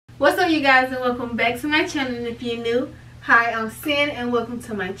What's up, you guys, and welcome back to my channel. And if you're new, hi, I'm Cinn, and welcome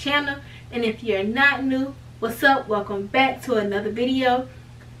to my channel. And if you're not new, what's up? Welcome back to another video.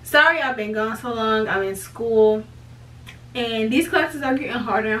 Sorry I've been gone so long. I'm in school and these classes are getting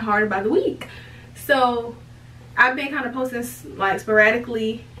harder and harder by the week, so I've been kind of posting like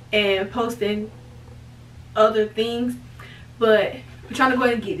sporadically and posting other things, but I'm trying to go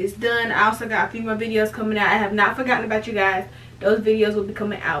ahead and get this done. I also got a few more videos coming out. I have not forgotten about you guys. Those videos will be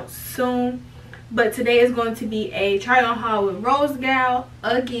coming out soon. But today is going to be a try on haul with RoseGal.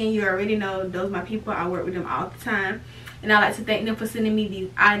 Again, you already know those are my people. I work with them all the time, and I like to thank them for sending me these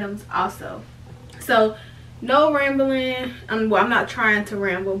items also. So no rambling. I'm not trying to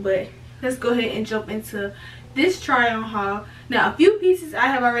ramble, but let's go ahead and jump into this try on haul. Now, a few pieces I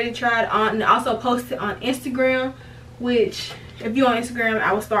have already tried on and also posted on Instagram, which if you're on Instagram,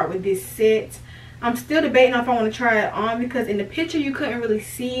 I will start with this set. I'm still debating if I want to try it on because in the picture you couldn't really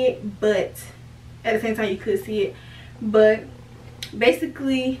see it, but at the same time you could see it. But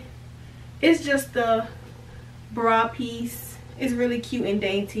basically it's just a bra piece. It's really cute and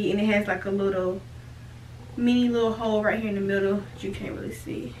dainty, and it has like a little mini little hole right here in the middle that you can't really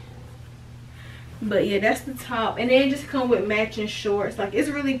see. But yeah, that's the top, and then it just comes with matching shorts. Like, it's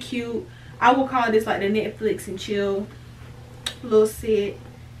really cute. I will call this like the Netflix and chill little set.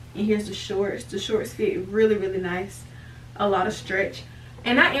 And here's the shorts. The shorts fit really, really nice. A lot of stretch.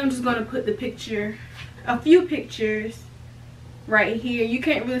 And I am just going to put a few pictures right here. You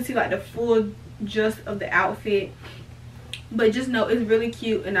can't really see like the full gist of the outfit, but just know it's really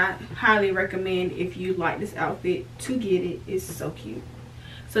cute, and I highly recommend, if you like this outfit, to get it. It's so cute.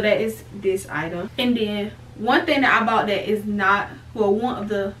 So that is this item. And then one thing that I bought that is not, well, one of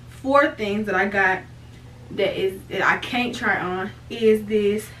the 4 things that I got that I can't try on is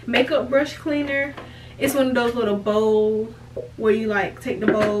this makeup brush cleaner. It's one of those little bowls where you like take the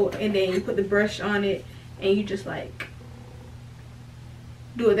bowl and then you put the brush on it and you just like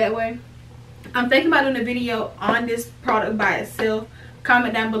do it that way. I'm thinking about doing a video on this product by itself.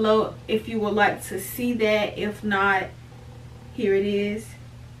 Comment down below if you would like to see that. If not, here it is.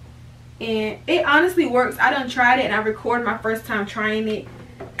 And it honestly works. I done tried it and I recorded my first time trying it,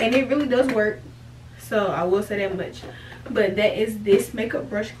 and it really does work. So I will say that much. But that is this makeup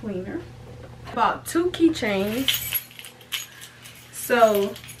brush cleaner. Bought 2 keychains.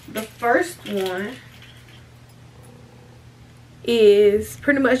 So the first one is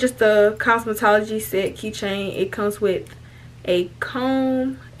pretty much just a cosmetology set keychain. It comes with a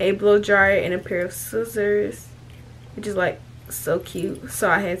comb, a blow dryer, and a pair of scissors, which is like so cute. So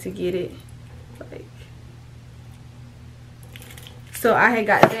I had to get it. So I had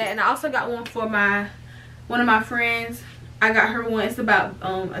got that, and I also got one for one of my friends. I got her one. It's about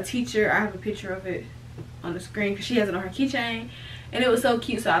a teacher. I have a picture of it on the screen because she has it on her keychain, and it was so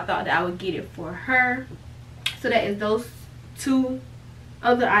cute, so I thought that I would get it for her. So that is those 2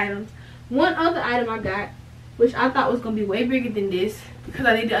 other items. One other item I got, which I thought was going to be way bigger than this because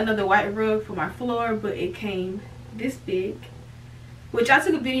I needed another white rug for my floor, but it came this big, which I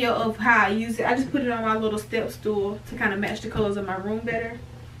took a video of how I use it. I just put it on my little step stool to kind of match the colors of my room better.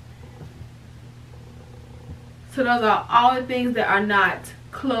 So those are all the things that are not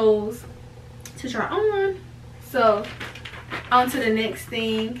clothes to try on. So on to the next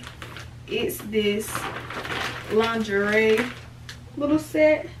thing. It's this lingerie little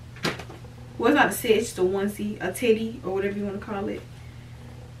set. Well, it's not a set, it's just a onesie, a teddy, or whatever you want to call it.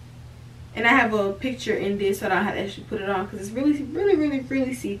 And I have a picture in this so I don't have to actually put it on because it's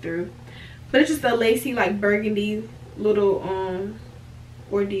really see-through. But it's just a lacy, like burgundy little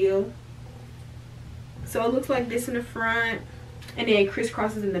ordeal. So it looks like this in the front, and then it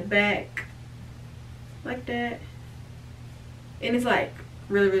crisscrosses in the back like that. And it's like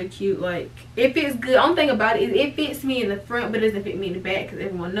really cute. Like, it fits good. The only thing about it is it fits me in the front, but it doesn't fit me in the back because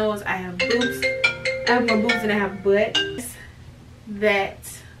everyone knows I have boobs. I have more boobs than I have butt. That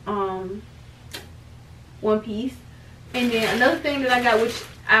one piece. And then another thing that I got, which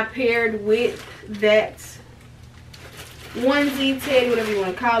I paired with that onesie, teddy, whatever you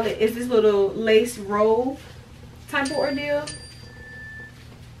want to call it, is this little lace robe type of ordeal.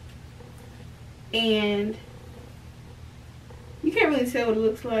 And you can't really tell what it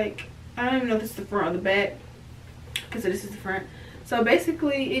looks like. I don't even know if it's the front or the back, because this is the front. So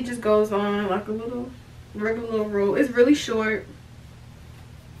basically it just goes on like a regular little robe. It's really short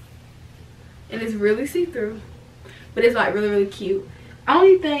and it's really see-through, but it's like really cute.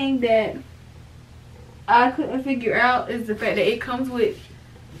 Only thing that I couldn't figure out is the fact that it comes with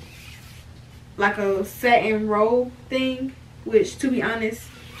like a satin robe thing, which, to be honest,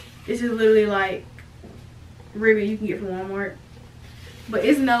 it's just literally like ribbon you can get from Walmart. but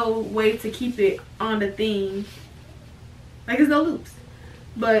it's no way to keep it on the thing. Like, it's no loops.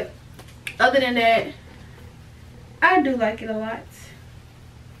 But other than that, I do like it a lot.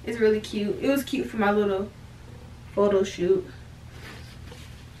 It's really cute. It was cute for my little photo shoot,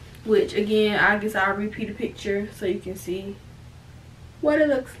 which again, I guess I'll repeat a picture so you can see what it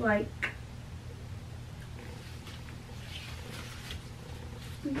looks like.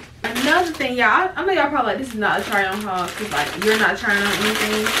 Another thing, y'all, I know y'all probably like, this is not a try on haul, because like you're not trying on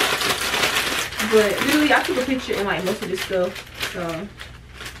anything, but literally I took a picture in like most of this stuff. So,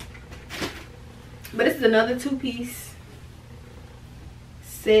 but this is another 2-piece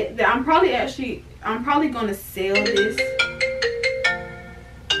set that I'm probably gonna sell this.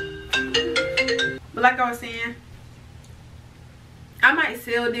 But like I was saying, I might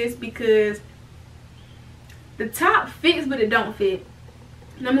sell this because the top fits but it don't fit.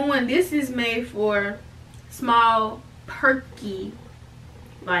 Number one, this is made for small, perky,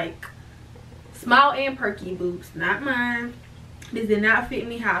 like small and perky boobs, not mine. This did not fit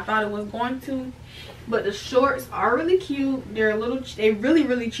me how I thought it was going to, but the shorts are really cute. They're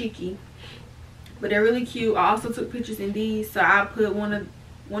really cheeky, but they're really cute. I also took pictures in these, so I put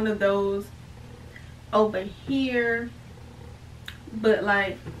one of those over here. But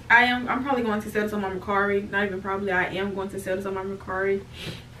like, I'm probably going to sell this on my Mercari. Not even probably, I am going to sell this on my Mercari,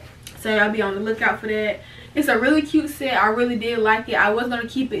 so y'all be on the lookout for that. It's a really cute set. I really did like it. I was going to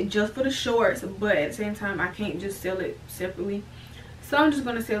keep it just for the shorts, but at the same time I can't just sell it separately, so I'm just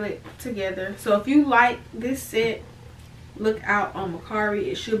going to sell it together. So if you like this set, look out on Mercari.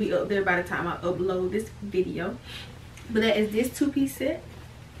 It should be up there by the time I upload this video. But that is this 2-piece set.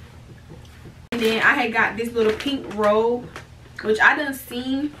 And then I had got this little pink robe, which I done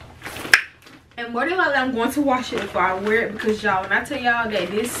seen, and more than likely I'm going to wash it before I wear it, because y'all, when I tell y'all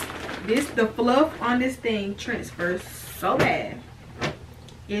that the fluff on this thing transfers so bad.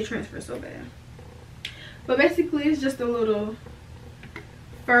 It transfers so bad. But basically it's just a little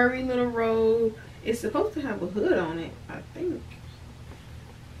furry little robe. It's supposed to have a hood on it, I think.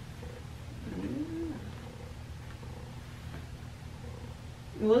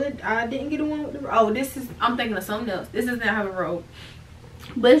 Well, I didn't get a one with the, oh, this is, I'm thinking of something else. This does not have a robe,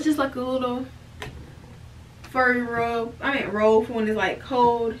 but it's just like a little furry robe. I mean robe for when it's like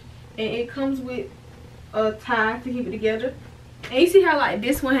cold, and it comes with a tie to keep it together. And you see how like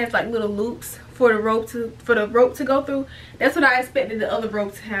this one has like little loops for the rope to go through. That's what I expected the other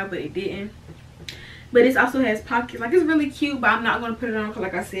rope to have, but it didn't. But this also has pockets. Like, it's really cute, but I'm not going to put it on because,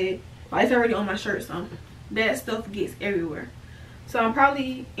 like I said, like, it's already on my shirt, so that stuff gets everywhere. So I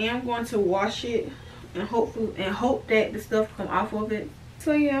probably am going to wash it and hope that the stuff come off of it.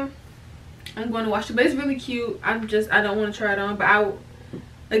 So yeah, I'm going to wash it, but it's really cute. I don't want to try it on, but I will,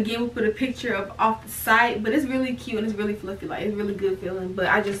 again, we'll put a picture of off the site. But it's really cute and it's really fluffy. Like, it's really good feeling, but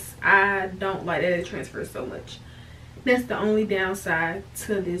I don't like that it transfers so much. That's the only downside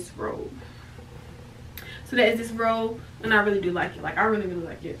to this robe. So that is this robe, and I really do like it. Like, I really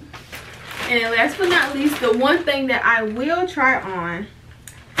like it. And then last but not least, the one thing that I will try on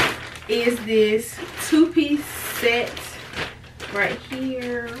is this 2-piece set right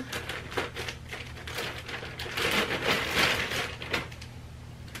here.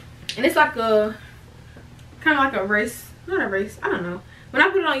 And it's like a kind of like a race, not a race, I don't know. When I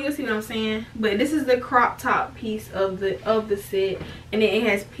put it on, you'll see what I'm saying. But this is the crop top piece of the set, and then it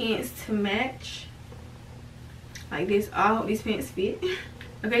has pants to match. Like this, all these pants fit.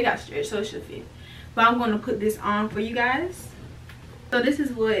 Okay, got stretch, so it should fit. But I'm going to put this on for you guys. So this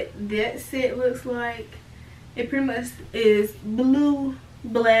is what that set looks like. It pretty much is blue,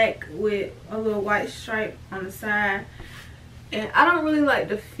 black with a little white stripe on the side. And I don't really like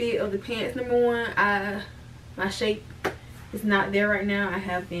the fit of the pants. Number one, my shape is not there right now. I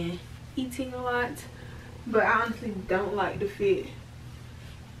have been eating a lot, but I honestly don't like the fit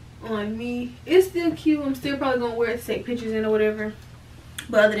on me. It's still cute. I'm still probably gonna wear it to take pictures in or whatever.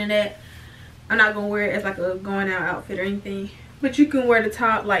 But other than that, I'm not gonna wear it as like a going out outfit or anything. But you can wear the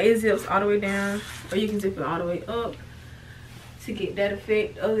top, like it zips all the way down, or you can zip it all the way up to get that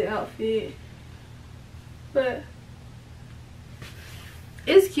effect of the outfit. But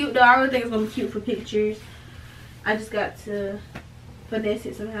it's cute though. I really think it's gonna be cute for pictures. I just got to finesse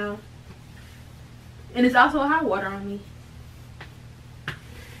it somehow. And it's also high water on me.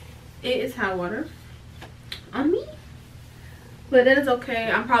 It is high water on me. But that is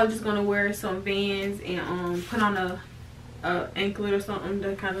okay. I'm probably just gonna wear some Vans and put on a anklet or something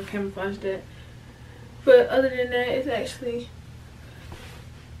to kind of camouflage that. But other than that, it's actually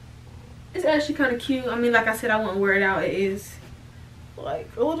kind of cute. I mean, like I said, I won't wear it out. It is like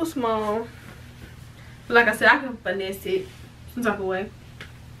a little small, but like I said, I can finesse it some type of way.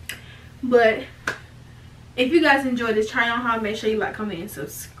 But if you guys enjoyed this try on haul, make sure you like, comment, and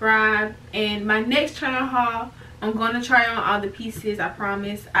subscribe. And my next try on haul, I'm going to try on all the pieces. I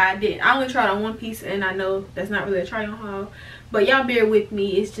promise. I only tried on one piece, and I know that's not really a try on haul, but y'all bear with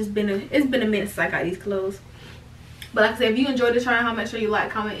me. It's been a minute since I got these clothes. But like I said, if you enjoyed the try on haul, make sure you like,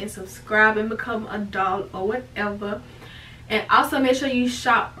 comment, and subscribe, and become a doll or whatever. And also make sure you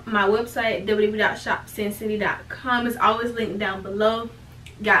shop my website, www.shopcinncity.com. It's always linked down below.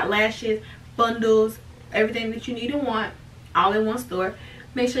 Got lashes, bundles, everything that you need and want, all in one store.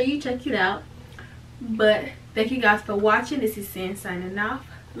 Make sure you check it out. But thank you guys for watching. This is Cinn signing off.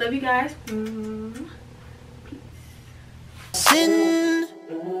 Love you guys. Peace. Cinn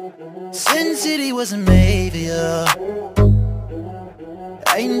City wasn't made for you.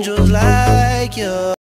 Angels like you.